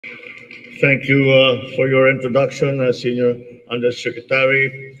Thank you for your introduction, Senior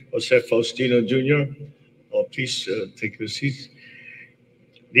Undersecretary Jose Faustino Jr. Please take your seats.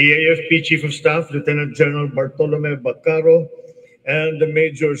 The AFP Chief of Staff, Lieutenant General Bartolome Baccaro, and the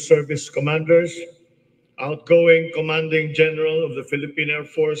Major Service Commanders, outgoing Commanding General of the Philippine Air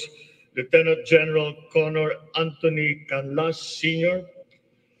Force, Lieutenant General Connor Anthony Canlas Sr.,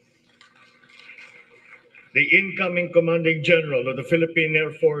 the incoming Commanding General of the Philippine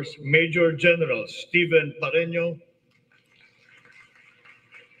Air Force, Major General Stephen Pareño,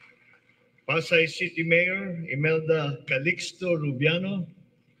 Pasay City Mayor Imelda Calixto Rubiano,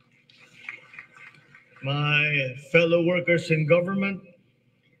 my fellow workers in government,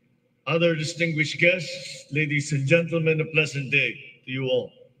 other distinguished guests, ladies and gentlemen, a pleasant day to you all.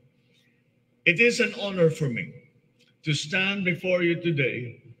 It is an honor for me to stand before you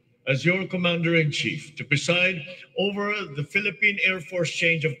today as your Commander-in-Chief to preside over the Philippine Air Force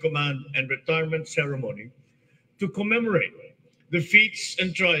Change of Command and Retirement Ceremony to commemorate the feats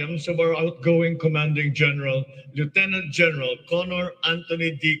and triumphs of our outgoing Commanding General, Lieutenant General Connor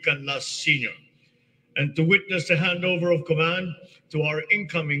Anthony D. Canlas Sr., and to witness the handover of command to our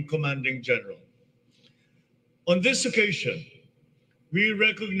incoming Commanding General. On this occasion, we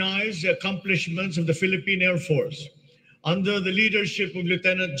recognize the accomplishments of the Philippine Air Force under the leadership of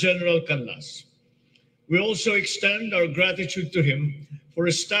Lieutenant General Canlas. We also extend our gratitude to him for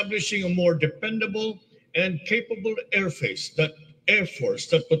establishing a more dependable and capable Air Force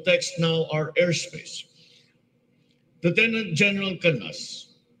that protects now our airspace. Lieutenant General Canlas,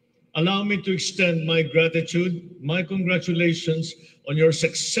 allow me to extend my gratitude, my congratulations on your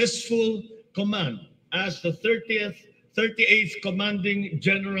successful command as the 38th Commanding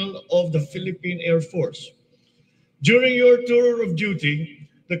General of the Philippine Air Force. During your tour of duty,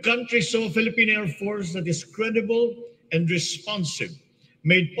 the country saw a Philippine Air Force that is credible and responsive,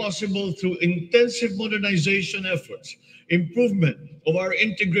 made possible through intensive modernization efforts, improvement of our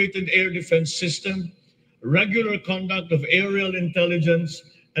integrated air defense system, regular conduct of aerial intelligence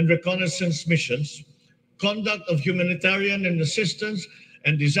and reconnaissance missions, conduct of humanitarian and assistance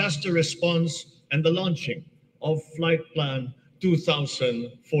and disaster response, and the launching of Flight Plan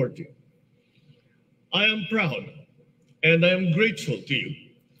 2040. I am proud and I am grateful to you,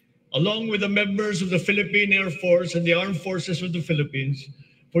 along with the members of the Philippine Air Force and the Armed Forces of the Philippines,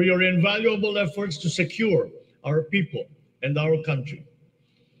 for your invaluable efforts to secure our people and our country.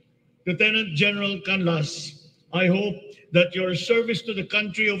 Lieutenant General Canlas, I hope that your service to the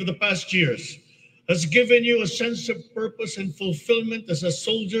country over the past years has given you a sense of purpose and fulfillment as a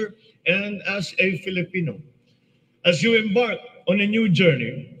soldier and as a Filipino. As you embark on a new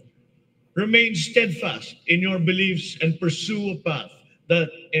journey, remain steadfast in your beliefs and pursue a path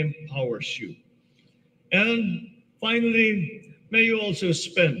that empowers you. And finally, may you also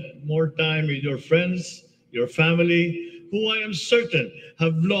spend more time with your friends, your family, who I am certain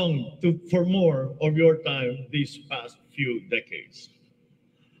have longed for more of your time these past few decades.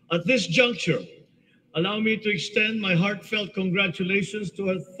 At this juncture, allow me to extend my heartfelt congratulations to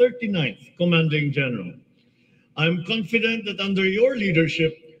our 39th Commanding General. I'm confident that under your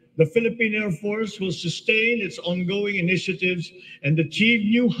leadership, the Philippine Air Force will sustain its ongoing initiatives and achieve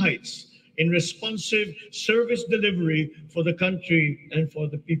new heights in responsive service delivery for the country and for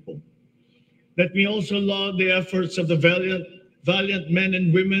the people. Let me also laud the efforts of the valiant men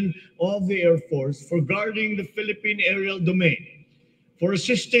and women of the Air Force for guarding the Philippine aerial domain, for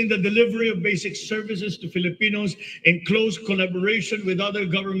assisting the delivery of basic services to Filipinos in close collaboration with other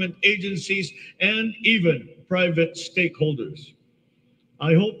government agencies and even private stakeholders.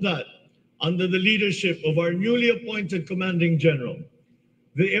 I hope that, under the leadership of our newly appointed Commanding General,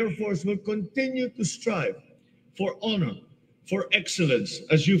 the Air Force will continue to strive for honor, for excellence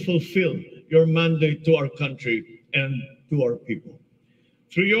as you fulfill your mandate to our country and to our people.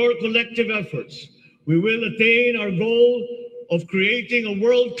 Through your collective efforts, we will attain our goal of creating a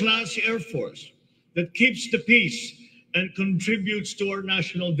world-class Air Force that keeps the peace and contributes to our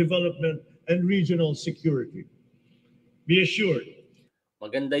national development and regional security. Be assured,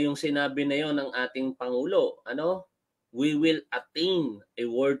 maganda yung sinabi na yon ng ating Pangulo. We will attain a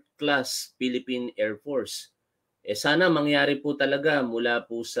world-class Philippine Air Force. Sana mangyari po talaga mula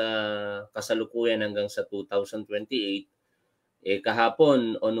po sa kasalukuyan hanggang sa 2028.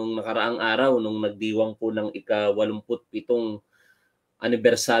 Kahapon o nung nakaraang araw, nung nagdiwang po ng ika-87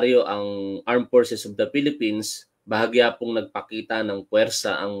 anibersaryo ang Armed Forces of the Philippines, bahagya pong nagpakita ng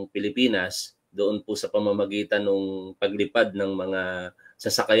puwersa ang Pilipinas doon po sa pamamagitan ng paglipad ng mga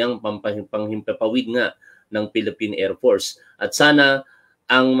sasakayang panghimpapawid nga ng Philippine Air Force. At sana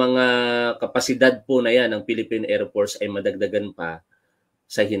ang mga kapasidad po na yan ng Philippine Air Force ay madagdagan pa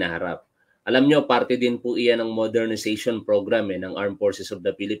sa hinaharap. Alam nyo, parte din po iyan ng modernization program ng Armed Forces of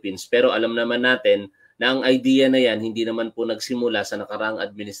the Philippines. Pero alam naman natin na ang idea na yan hindi naman po nagsimula sa nakaraang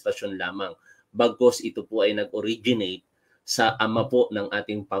administrasyon lamang. Bagkus ito po ay nag-originate sa ama po ng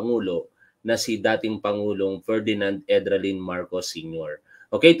ating Pangulo na si dating Pangulong Ferdinand Edralin Marcos Sr.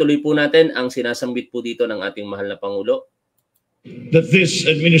 Okay, tuloy po natin ang sinasambit po dito ng ating mahal na Pangulo. That this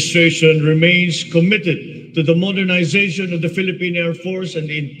administration remains committed to the modernization of the Philippine Air Force and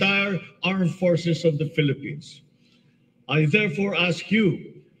the entire armed forces of the Philippines. I therefore ask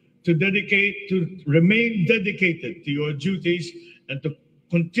you to remain dedicated to your duties and to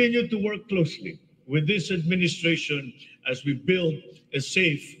continue to work closely with this administration as we build a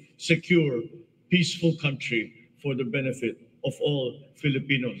safe, secure, peaceful country for the benefit of all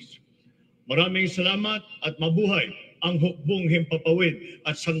Filipinos. Maraming salamat at mabuhay ang hukbong himpapawid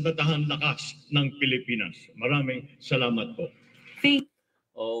at sandatahan lakas ng Pilipinas. Maraming salamat po.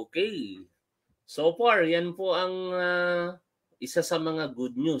 Okay. So far, yan po ang isa sa mga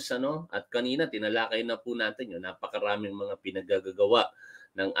good news. At kanina, tinalakay na po natin yun. Napakaraming mga pinagagagawa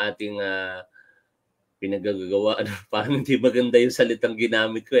ng ating paano hindi maganda yung salitang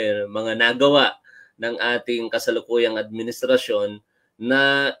ginamit ko mga nagawa ng ating kasalukuyang administrasyon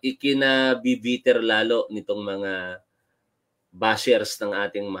na ikinabibiter lalo nitong mga bashers ng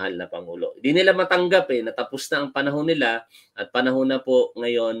ating mahal na Pangulo. Hindi nila matanggap natapos na ang panahon nila at panahon na po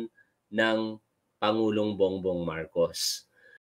ngayon ng Pangulong Bongbong Marcos.